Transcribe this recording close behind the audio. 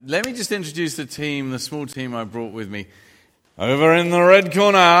Let me just introduce the team, the small team I brought with me. Over in the red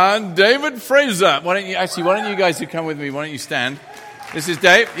corner, David Fraser. Why don't you guys who come with me, why don't you stand? This is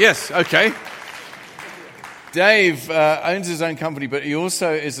Dave. Yes, okay. Dave owns his own company, but he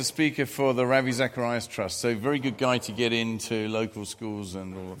also is a speaker for the Ravi Zacharias Trust. So very good guy to get into local schools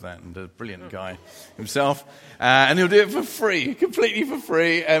and all of that, and a brilliant guy himself. And he'll do it for free, completely for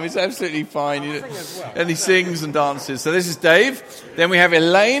free. It's absolutely fine. And he sings and dances. So this is Dave. Then we have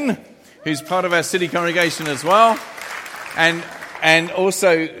Elaine, who's part of our city congregation as well. And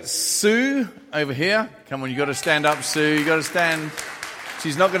also Sue over here. Come on, you got to stand up, Sue. You got to stand.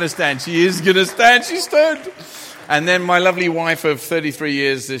 She's not going to stand. She is going to stand. She stood. And then my lovely wife of 33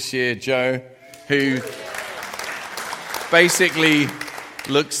 years this year, Jo, who basically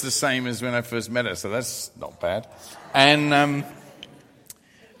looks the same as when I first met her. So that's not bad. And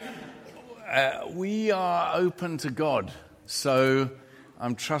we are open to God. So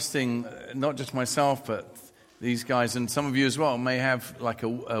I'm trusting not just myself, but these guys and some of you as well may have like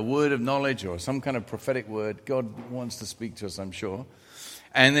a word of knowledge or some kind of prophetic word. God wants to speak to us, I'm sure.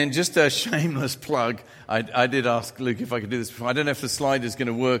 And then just a shameless plug, I did ask Luke if I could do this before. I don't know if the slide is going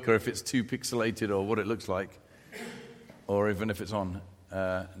to work or if it's too pixelated or what it looks like, or even if it's on.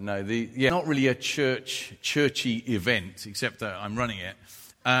 Not really a churchy event, except that I'm running it.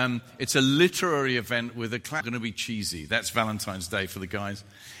 It's a literary event with a class. It's going to be cheesy. That's Valentine's Day for the guys.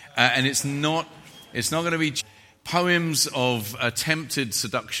 And it's not going to be poems of attempted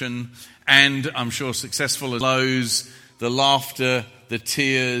seduction and I'm sure successful lows, the laughter, the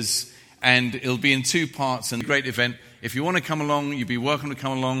tears, and it'll be in two parts and a great event. If you want to come along, you'd be welcome to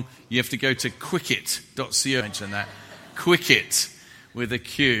come along. You have to go to quicket.co. Mention that. Quicket with a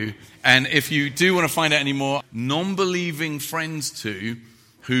Q. And if you do want to find out any more, non-believing friends too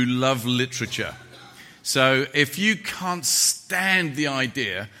who love literature. So if you can't stand the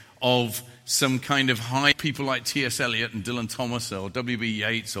idea of some kind of high people like T.S. Eliot and Dylan Thomas or W.B.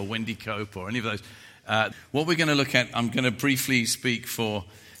 Yeats or Wendy Cope or any of those, what we're going to look at, I'm going to briefly speak for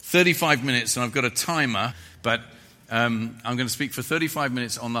 35 minutes, and I've got a timer, but I'm going to speak for 35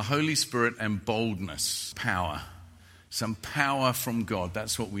 minutes on the Holy Spirit and boldness, power, some power from God.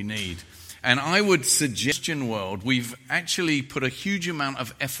 That's what we need. And I would suggest in the world, we've actually put a huge amount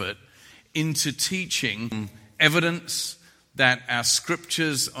of effort into teaching evidence that our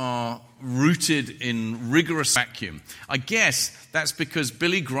scriptures are rooted in rigorous vacuum. I guess that's because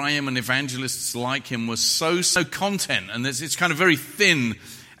Billy Graham and evangelists like him were so content, and it's kind of very thin.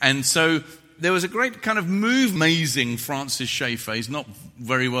 And so there was a great kind of move. Amazing Francis Schaeffer. He's not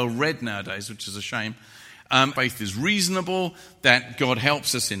very well read nowadays, which is a shame. Faith is reasonable, that God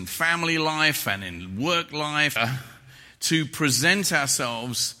helps us in family life and in work life to present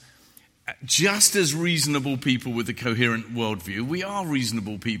ourselves just as reasonable people with a coherent worldview. We are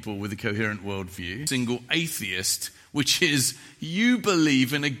reasonable people with a coherent worldview. Single atheist, which is you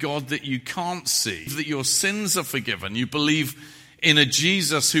believe in a God that you can't see, that your sins are forgiven. You believe in a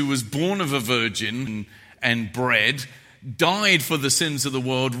Jesus who was born of a virgin and bred, died for the sins of the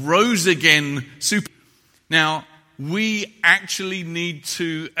world, rose again. Now, we actually need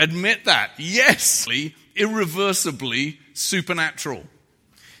to admit that. Yes, irreversibly supernatural.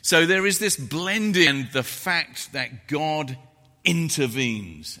 So there is this blending and the fact that God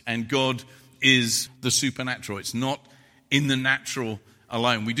intervenes and God is the supernatural. It's not in the natural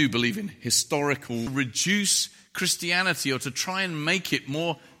alone. We do believe in historical. Reduce Christianity or to try and make it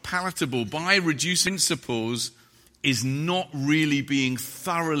more palatable by reducing principles is not really being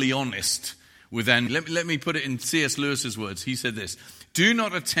thoroughly honest with let me put it in C.S. Lewis's words. He said this: do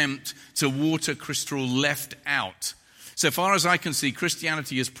not attempt to water crystal left out. So far as I can see,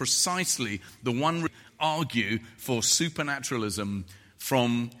 Christianity is precisely the one argue for supernaturalism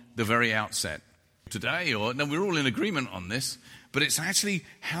from the very outset. Today, we're all in agreement on this, but it's actually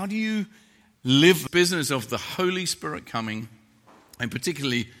how do you live the business of the Holy Spirit coming and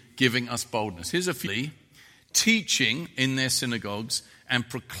particularly giving us boldness. Here's a few teaching in their synagogues and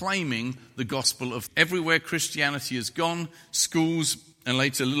proclaiming the gospel of everywhere Christianity has gone, schools, and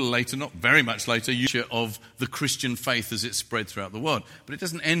later, a little later, not very much later, of the Christian faith as it spread throughout the world. But it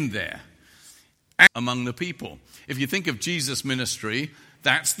doesn't end there. Among the people. If you think of Jesus' ministry,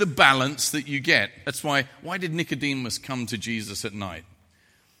 that's the balance that you get. That's why did Nicodemus come to Jesus at night?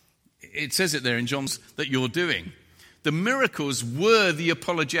 It says it there in John's that you're doing. The miracles were the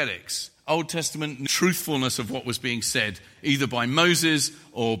apologetics. Old Testament truthfulness of what was being said, either by Moses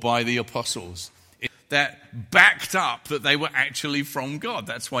or by the apostles. That backed up that they were actually from God.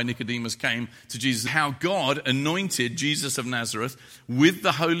 That's why Nicodemus came to Jesus. How God anointed Jesus of Nazareth with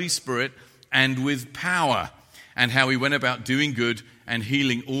the Holy Spirit and with power, and how he went about doing good and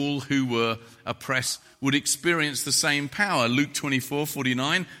healing all who were oppressed would experience the same power. Luke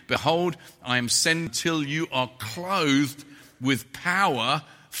 24:49, behold, I am sent till you are clothed with power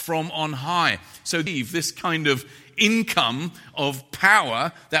from on high. So this kind of income of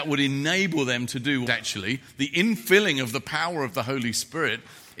power that would enable them to do, actually, the infilling of the power of the Holy Spirit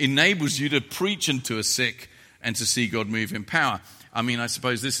enables you to preach unto a sick and to see God move in power. I mean, I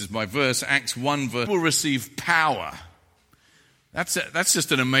suppose this is my verse, Acts 1 verse, will receive power. That's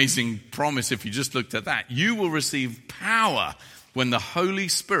just an amazing promise if you just looked at that. You will receive power when the Holy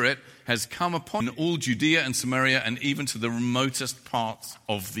Spirit has come upon all Judea and Samaria and even to the remotest parts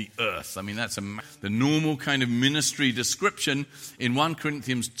of the earth. I mean, that's the normal kind of ministry description in 1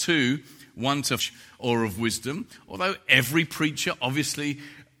 Corinthians 2, 1 to or of wisdom. Although every preacher wants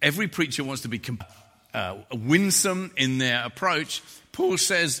to be winsome in their approach. Paul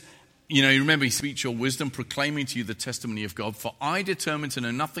says, you remember he speaks your wisdom, proclaiming to you the testimony of God. For I determined to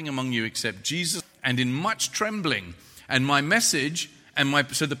know nothing among you except Jesus, and in much trembling. And my message,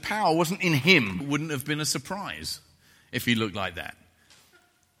 so the power wasn't in him. It wouldn't have been a surprise if he looked like that.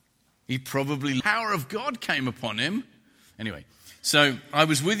 The power of God came upon him. Anyway, so I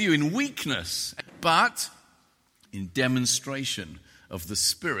was with you in weakness, but in demonstration of the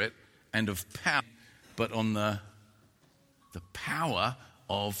Spirit and of power, but on the power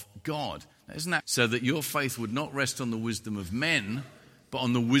of God. Isn't that so that your faith would not rest on the wisdom of men, but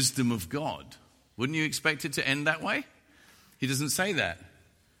on the wisdom of God? Wouldn't you expect it to end that way? He doesn't say that. It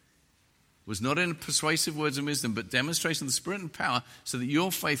was not in persuasive words of wisdom, but demonstration of the Spirit and power, so that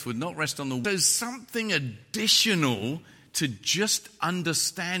your faith would not rest on the... There's something additional to just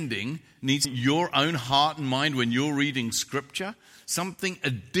understanding needs your own heart and mind when you're reading Scripture. Something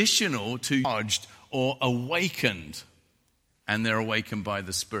additional to charged or awakened. And they're awakened by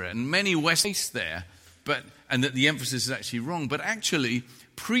the Spirit. And many Wests there, and that the emphasis is actually wrong, but actually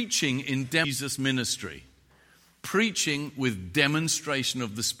preaching in Jesus' ministry. Preaching with demonstration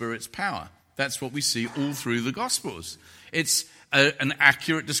of the Spirit's power. That's what we see all through the Gospels. It's an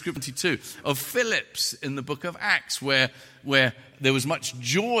accurate description too of Philip's in the book of Acts, where there was much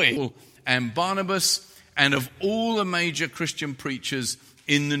joy, and Barnabas, and of all the major Christian preachers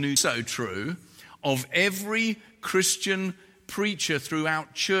in the New. So true of every Christian preacher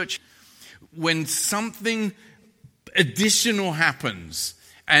throughout church. When something additional happens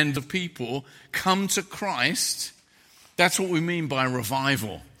and the people come to Christ, that's what we mean by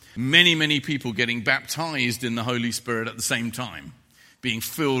revival. Many, many people getting baptized in the Holy Spirit at the same time, being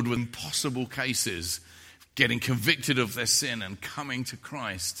filled with impossible cases, getting convicted of their sin and coming to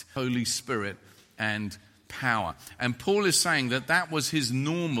Christ, Holy Spirit and power. And Paul is saying that was his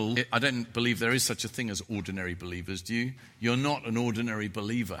normal. I don't believe there is such a thing as ordinary believers, do you? You're not an ordinary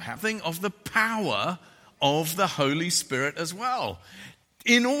believer. Think of the power of the Holy Spirit as well.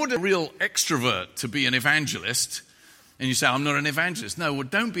 In order, a real extrovert to be an evangelist, and you say, I'm not an evangelist. No, well,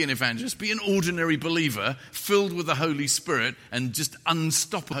 don't be an evangelist. Be an ordinary believer filled with the Holy Spirit and just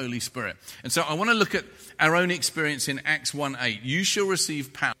unstoppable Holy Spirit. And so I want to look at our own experience in Acts 1:8. You shall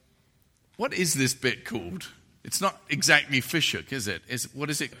receive power. What is this bit called? It's not exactly Fishhook, is it? What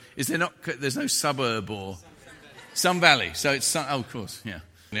is it? Is there not? There's no suburb or Sun Valley. So it's of course, yeah.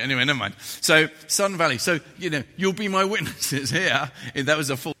 Anyway, never mind. So Sun Valley. So you'll be my witnesses here. That was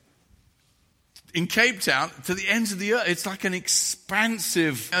a full. In Cape Town, to the ends of the earth, it's like an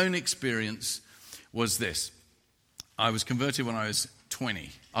expansive. My own experience was this. I was converted when I was 20.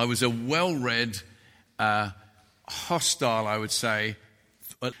 I was a well-read, hostile, I would say.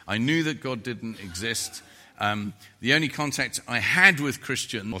 I knew that God didn't exist. The only contact I had with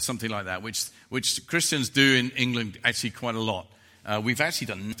Christians, or something like that, which Christians do in England actually quite a lot. We've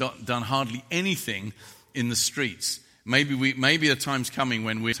actually done hardly anything in the streets. Maybe the time's coming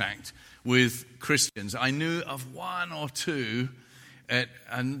when we're attacked with Christians. I knew of one or two,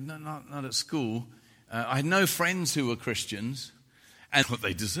 not at school. I had no friends who were Christians, and what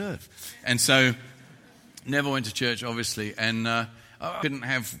they deserve. And so, never went to church, obviously, and I couldn't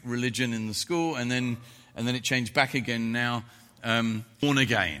have religion in the school, and then it changed back again now, born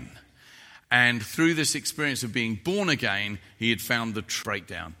again. And through this experience of being born again, he had found the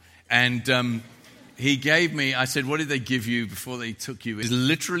breakdown. And he gave me, I said, what did they give you before they took you? It's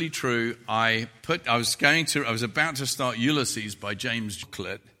literally true. I was about to start Ulysses by James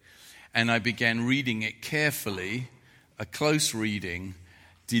Joyce, and I began reading it carefully, a close reading,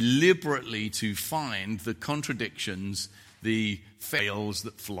 deliberately to find the contradictions, the fails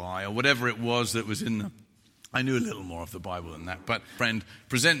that fly, or whatever it was that was in the... I knew a little more of the Bible than that, but friend,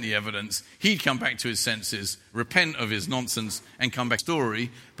 present the evidence. He'd come back to his senses, repent of his nonsense, and come back to the story.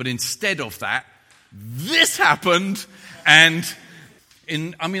 But instead of that, this happened, and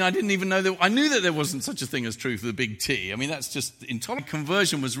I didn't even know I knew that there wasn't such a thing as truth with a big T. I mean, that's just intolerant.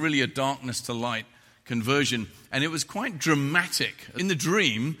 Conversion was really a darkness to light conversion, and it was quite dramatic. In the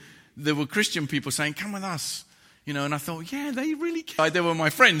dream, there were Christian people saying, "Come with us." And I thought, yeah, they really care. There were my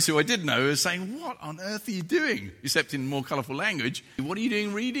friends who I did know who were saying, "What on earth are you doing?" Except in more colourful language. "What are you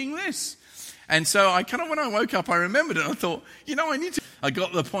doing reading this?" And so when I woke up, I remembered it. And I thought, I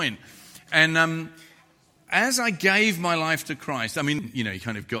got the point. And as I gave my life to Christ, you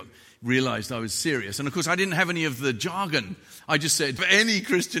kind of realized I was serious. And of course, I didn't have any of the jargon. I just said, for any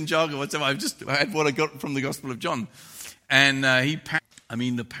Christian jargon whatsoever, I had what I got from the Gospel of John. And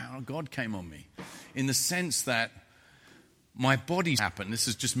the power of God came on me in the sense that my body happened. This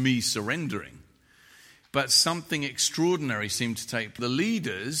is just me surrendering. But something extraordinary seemed to take. The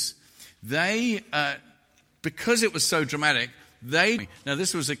leaders, they, because it was so dramatic, now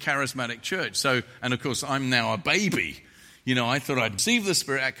this was a charismatic church. So, and of course, I'm now a baby. I thought I'd receive the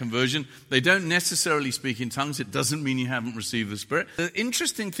Spirit at conversion. They don't necessarily speak in tongues. It doesn't mean you haven't received the Spirit. The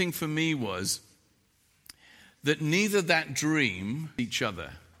interesting thing for me was that neither that dream each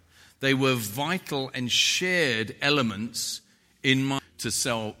other. They were vital and shared elements to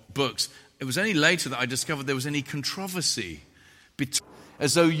sell books. It was only later that I discovered there was any controversy,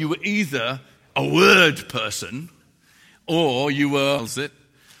 as though you were either a word person or you were.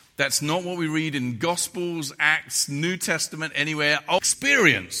 That's not what we read in Gospels, Acts, New Testament, anywhere.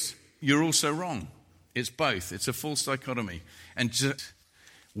 Experience. You're also wrong. It's both. It's a false dichotomy. And just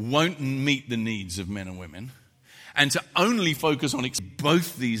won't meet the needs of men and women. And to only focus on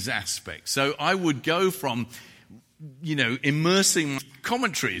both these aspects. So I would go from, immersing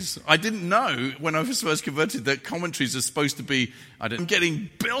commentaries. I didn't know when I was first converted that commentaries are supposed to be, getting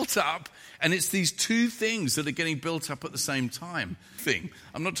built up. And it's these two things that are getting built up at the same time.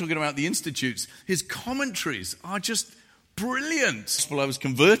 I'm not talking about the institutes. His commentaries are just brilliant. Well, I was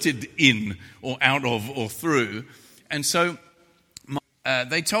converted in or out of or through. And so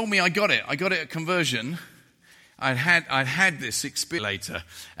they told me I got it. I got it at conversion. I'd had this experience later,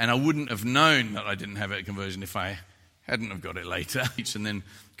 and I wouldn't have known that I didn't have it at conversion if I hadn't have got it later. And then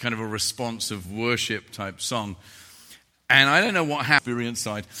kind of a responsive worship type song. And I don't know what happened experience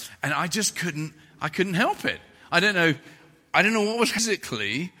side, and I just couldn't help it. I don't know what was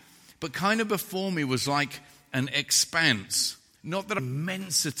physically, but kind of before me was like an expanse. Not the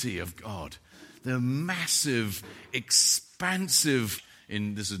immensity of God, the massive, expansive.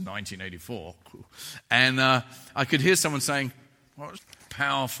 This is 1984, and I could hear someone saying, "What a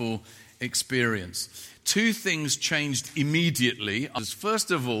powerful experience." Two things changed immediately.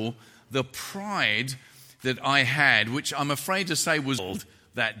 First of all, the pride that I had, which I'm afraid to say was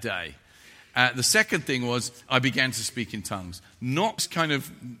that day. The second thing was I began to speak in tongues. Not kind of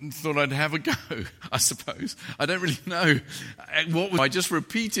thought I'd have a go, I suppose. I don't really know I just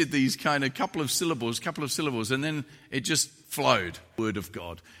repeated these kind of couple of syllables, and then it just flowed. Word of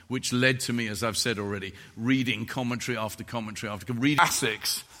God, which led to me, as I've said already, reading commentary after reading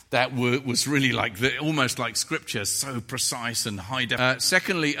classics. That was really almost like scripture, so precise and high.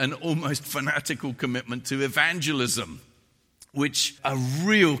 Secondly, an almost fanatical commitment to evangelism, which a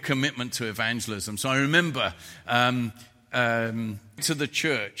real commitment to evangelism. So I remember to the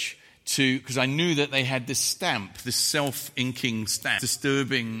church because I knew that they had this stamp, this self-inking stamp,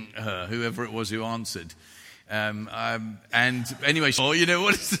 disturbing whoever it was who answered. And anyway,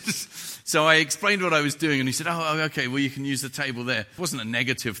 what is this? So I explained what I was doing, and he said, "Oh, okay, well, you can use the table there." It wasn't a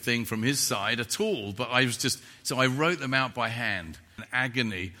negative thing from his side at all, but so I wrote them out by hand, in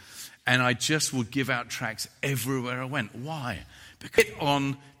agony, and I just would give out tracts everywhere I went. Why? Because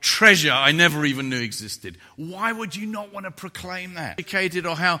on treasure I never even knew existed. Why would you not want to proclaim that? Educated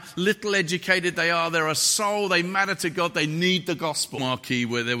or how little educated they are, they're a soul, they matter to God, they need the gospel. Marquee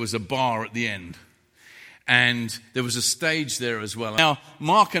where there was a bar at the end. And there was a stage there as well. Now,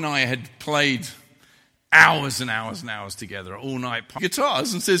 Mark and I had played hours and hours and hours together, all night,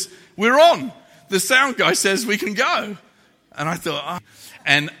 guitars, and says, "We're on." The sound guy says, "We can go." And I thought,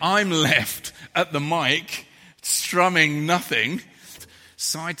 and I'm left at the mic, strumming nothing,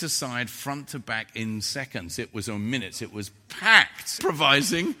 side to side, front to back in seconds. It was on minutes. It was packed,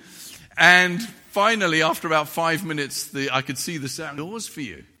 improvising. And finally, after about 5 minutes, I could see the sound. Doors for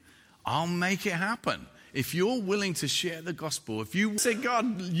you. I'll make it happen. If you're willing to share the gospel, if you say,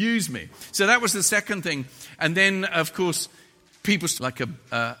 "God, use me." So that was the second thing. And then, of course, people like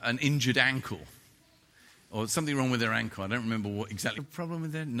an injured ankle or something wrong with their ankle. I don't remember what exactly. Problem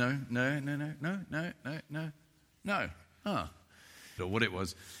with that? No. Or what it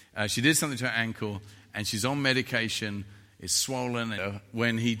was. She did something to her ankle and she's on medication. It's swollen.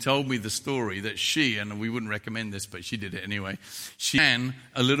 When he told me the story that she, and we wouldn't recommend this, but she did it anyway, she ran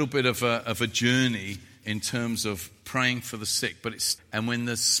a little bit of a journey in terms of praying for the sick. And when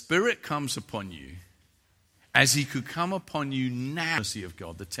the Spirit comes upon you, as he could come upon you now, the mercy of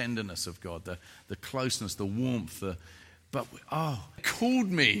God, the tenderness of God, the closeness, the warmth, it called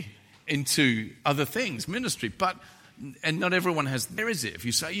me into other things, ministry. And not everyone has, where is it? If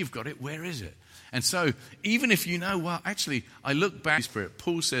you say you've got it, where is it? And so, even if you know, well, actually, I look back, Spirit,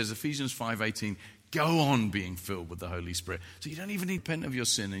 Paul says, Ephesians 5:18, go on being filled with the Holy Spirit. So you don't even need to repent of your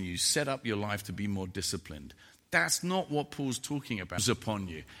sin and you set up your life to be more disciplined. That's not what Paul's talking about. It's upon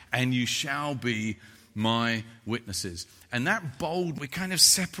you, and you shall be my witnesses. And that bold, we're kind of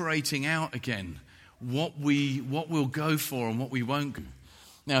separating out again what we'll go for and what we won't go.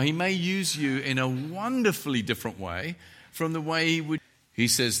 Now, he may use you in a wonderfully different way from the way he would. He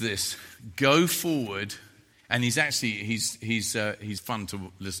says this, go forward, and he's fun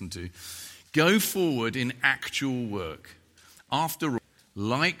to listen to. Go forward in actual work. After all,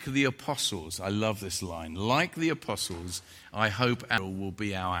 like the apostles, I love this line, like the apostles, I hope will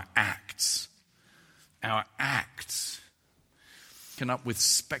be our acts. Our acts. Come up with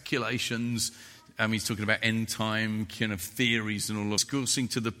speculations. He's talking about end time kind of theories and all that. Discoursing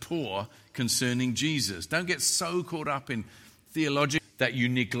to the poor concerning Jesus. Don't get so caught up in theology that you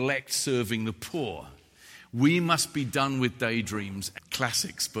neglect serving the poor. We must be done with daydreams.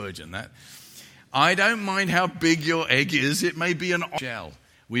 Classic Spurgeon, that. I don't mind how big your egg is. It may be an shell.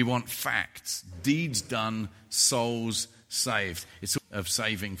 We want facts. Deeds done, souls saved. It's of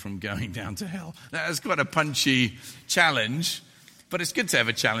saving from going down to hell. That's quite a punchy challenge, but it's good to have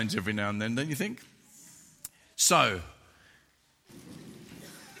a challenge every now and then, don't you think? So,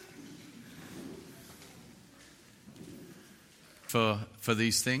 for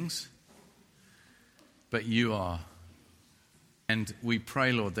these things, but you are. And we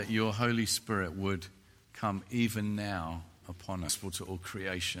pray, Lord, that your Holy Spirit would come even now upon us, to all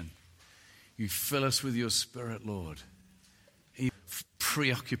creation. You fill us with your Spirit, Lord,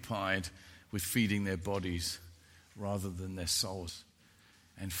 preoccupied with feeding their bodies rather than their souls.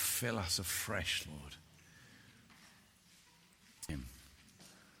 And fill us afresh, Lord.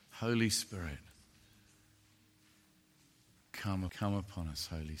 Holy Spirit, come upon us,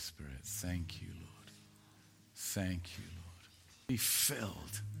 Holy Spirit. Thank you, Lord. Thank you, Lord. Be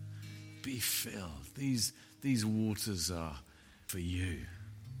filled. Be filled. These waters are for you.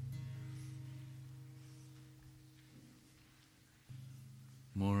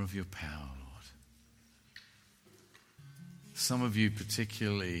 More of your power, Lord. Some of you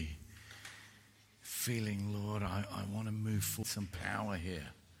particularly feeling, Lord, I want to move forward. Some power here.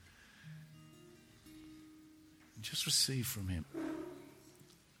 Just receive from him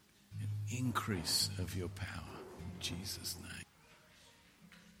an increase of your power. In Jesus' name.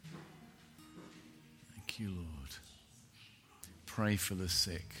 Thank you, Lord. Pray for the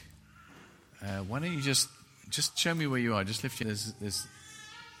sick. Why don't you just show me where you are. Just lift your...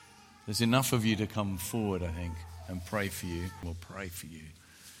 There's enough of you to come forward, I think, and pray for you. We'll pray for you.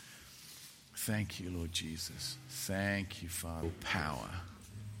 Thank you, Lord Jesus. Thank you, Father. Power.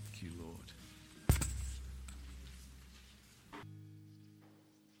 Thank you, Lord.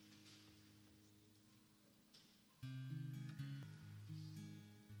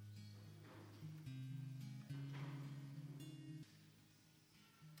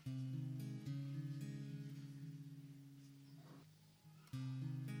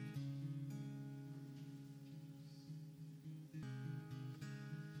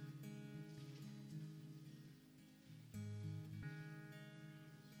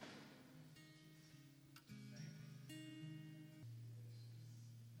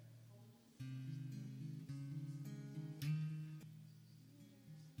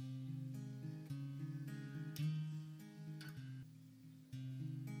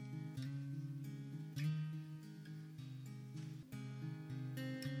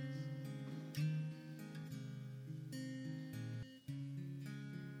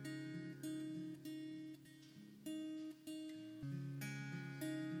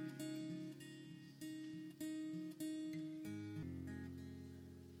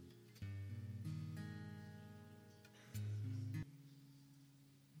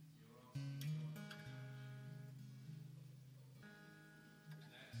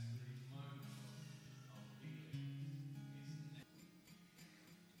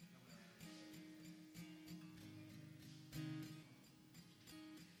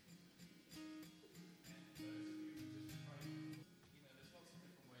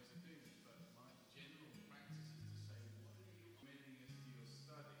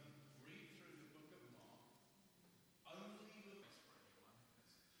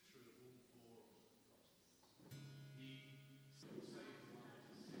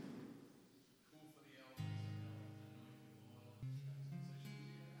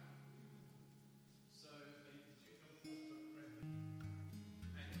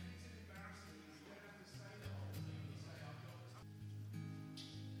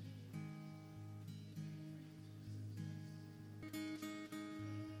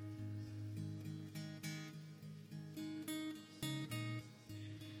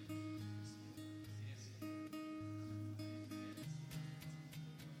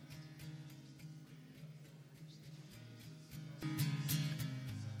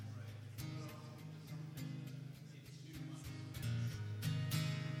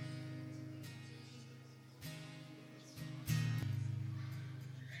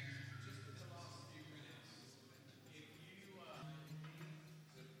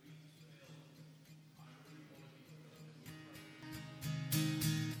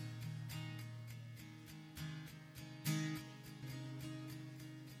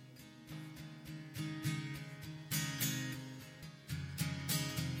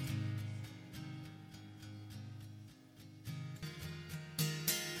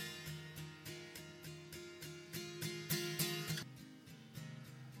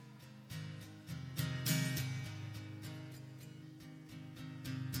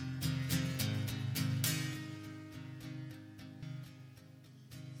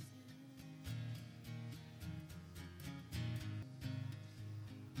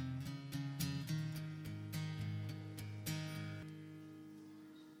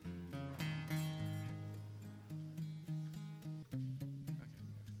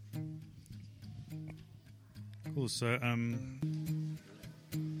 Cool. So, Yeah,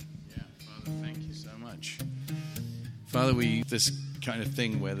 Father, thank you so much. Father, this kind of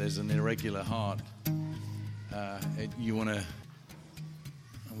thing where there's an irregular heart, you want to,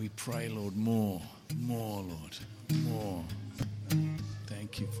 we pray, Lord, more, Lord, more.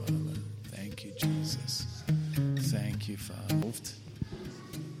 Thank you, Father. Thank you, Jesus. Thank you, Father.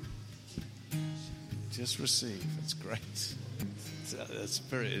 Just receive. It's great. The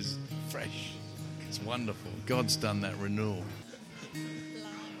Spirit is fresh. It's wonderful. God's done that renewal.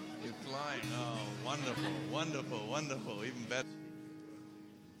 You're flying. Oh, wonderful, wonderful, wonderful. Even better.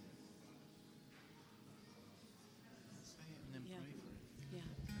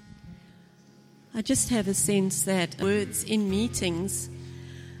 I just have a sense that words in meetings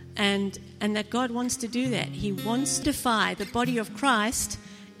and that God wants to do that. He wants to defy the body of Christ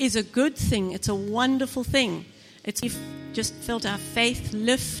is a good thing. It's a wonderful thing. We've just felt our faith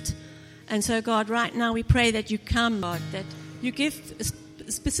lift. And so, God, right now we pray that you come, God, that you give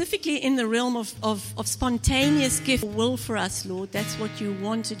specifically in the realm of spontaneous gift will for us, Lord. That's what you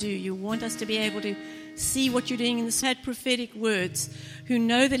want to do. You want us to be able to see what you're doing in the sad prophetic words, who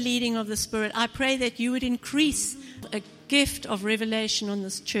know the leading of the Spirit. I pray that you would increase a gift of revelation on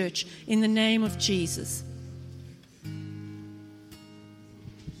this church in the name of Jesus.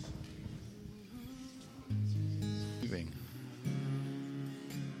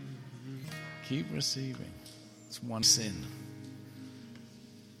 Keep receiving. It's one sin.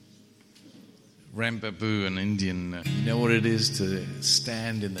 Rambabu, an Indian, you know what it is to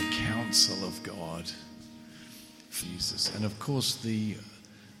stand in the counsel of God, Jesus. And of course, the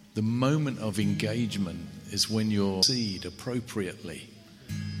moment of engagement is when you seed appropriately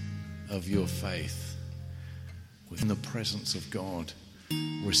of your faith within the presence of God,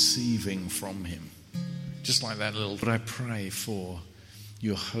 receiving from Him. Just like that little. But I pray for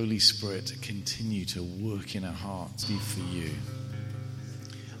your Holy Spirit to continue to work in our hearts, be for you.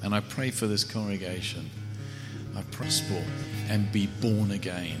 And I pray for this congregation. I prosper and be born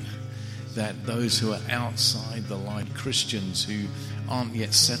again. That those who are outside the light, Christians who aren't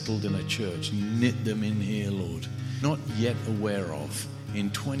yet settled in a church, knit them in here, Lord. Not yet aware of. In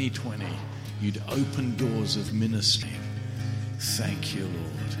 2020, you'd open doors of ministry. Thank you,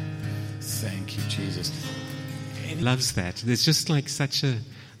 Lord. Thank you, Jesus. Loves that. There's just like such a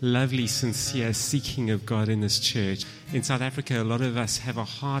lovely, sincere seeking of God in this church. In South Africa, a lot of us have a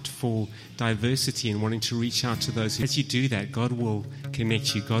heart for diversity and wanting to reach out to those. As you do that, God will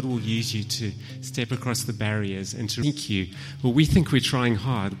connect you. God will use you to step across the barriers and to seek you. Well, we think we're trying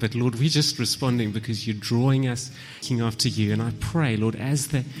hard, but Lord, we're just responding because you're drawing us, seeking after you. And I pray, Lord, as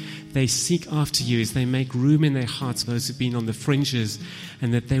they seek after you, as they make room in their hearts, those who've been on the fringes,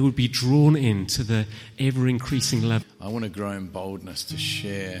 and that they would be drawn into the ever-increasing love. I want to grow in boldness to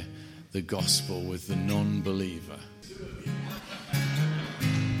share the gospel with the non-believer.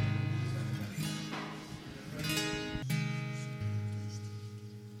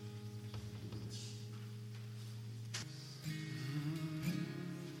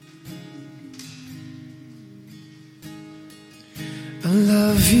 I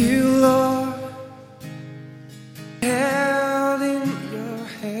love you, Lord, held in your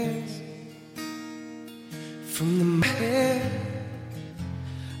hands. From the head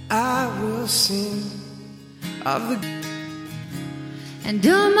I will sing of the. And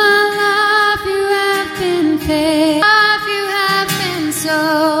all my life you have been faithful. You have been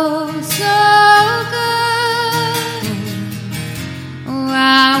so, so good. Oh,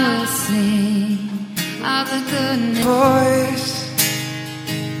 I will sing of the goodness. Voice,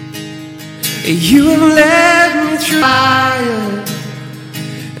 you have led me through fire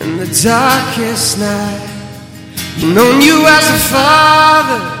in the darkest night. I've known you as a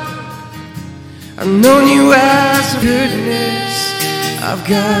father. I've known you as the goodness of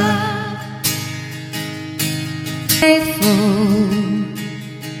God. Faithful.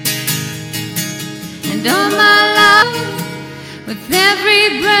 And all my life, with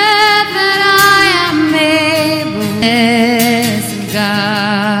every breath that I am able, yes, God.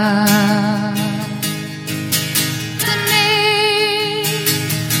 To me,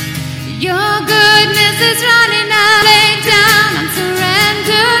 your goodness is running out. Lay down, I'm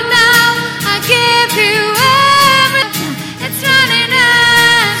surrendered now. I give you everything. It's running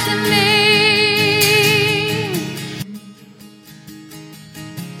after me.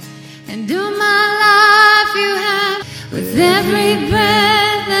 And all my life you have, with every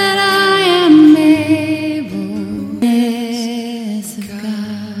breath that I am able. Yes, God.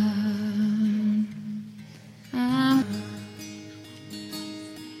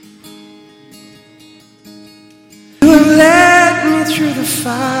 You have led me through the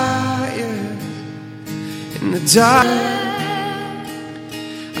fire in in the dark.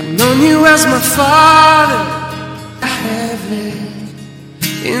 I've known you as my Father. I have lived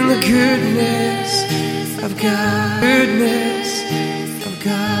in the goodness of God. Goodness of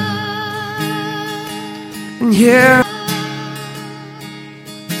God. And here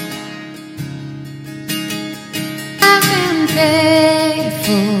I've been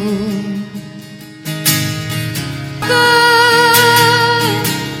faithful.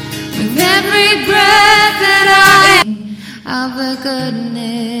 With every breath that of the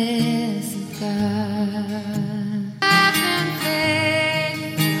goodness of God, I've been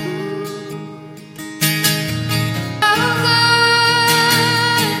faithful. So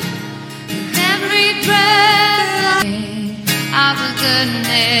good. With every breath of the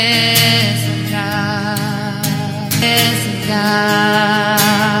goodness of God, goodness of God.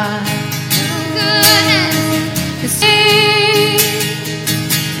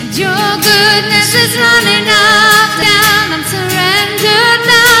 Your goodness is running up, down. I'm surrendered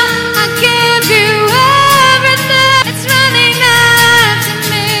now. I give you everything. It's running after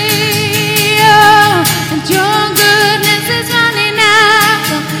me. Oh, and your goodness is running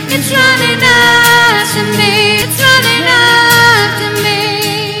after. It's running after me. It's running after me.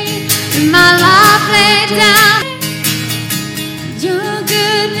 With my life laid down. Your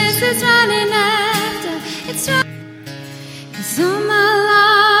goodness is running after. It's running. 'Cause all my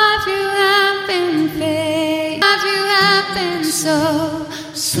life you have been faithful. You have been so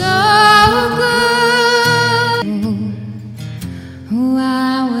good. Oh,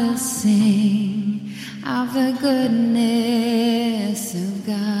 I will sing of the goodness of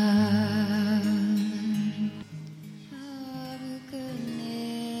God. Of the goodness.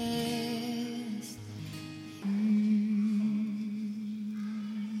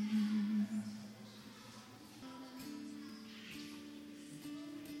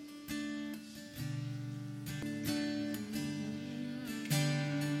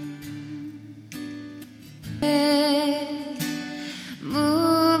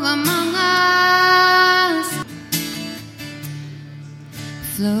 Move among us,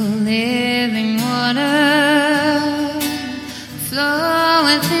 flow living water, flow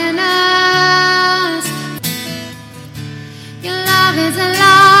within us. Your love is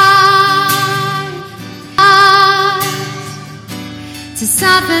alive, to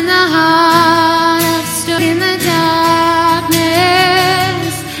soften the heart of storm in the darkness.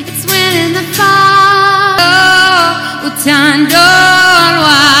 It's winning the fire. Utando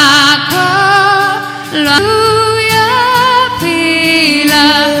wako Haleluya pila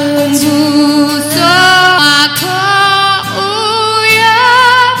mbuso wako uya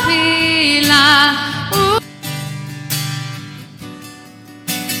pila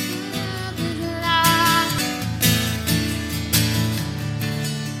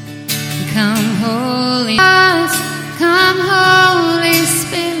Come Holy come Holy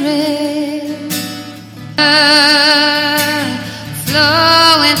Spirit. Flow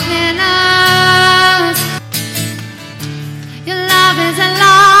within us. Your love is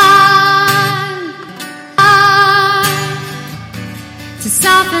alive, to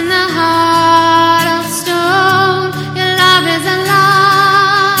soften the heart of stone. Your love is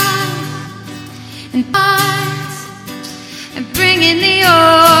alive, and bringing the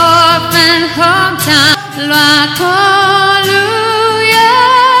orphan home time. Hallelujah,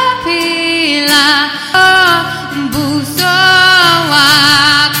 pila. Mbuso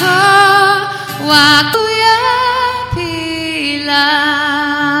wako wakuya pila.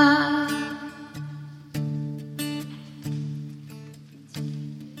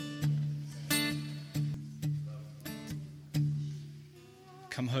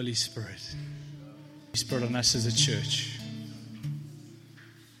 Come, Holy Spirit. Holy Spirit on us as a church.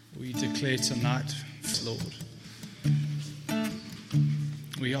 We declare tonight, Lord,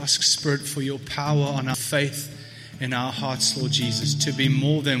 we ask, Spirit, for your power on our faith in our hearts, Lord Jesus, to be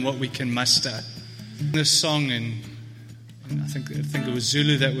more than what we can muster. This song, and I think it was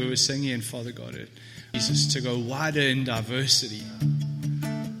Zulu that we were singing, Father God, Jesus, to go wider in diversity.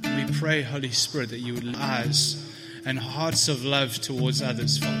 We pray, Holy Spirit, that you would light eyes and hearts of love towards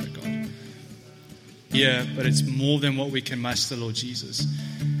others, Father God. Yeah, but it's more than what we can muster, Lord Jesus.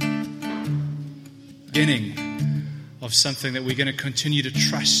 Beginning of something that we're going to continue to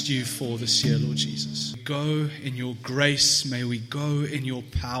trust you for this year, Lord Jesus. Go in your grace. May we go in your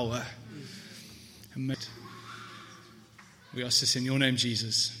power. And we ask this in your name,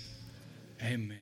 Jesus. Amen.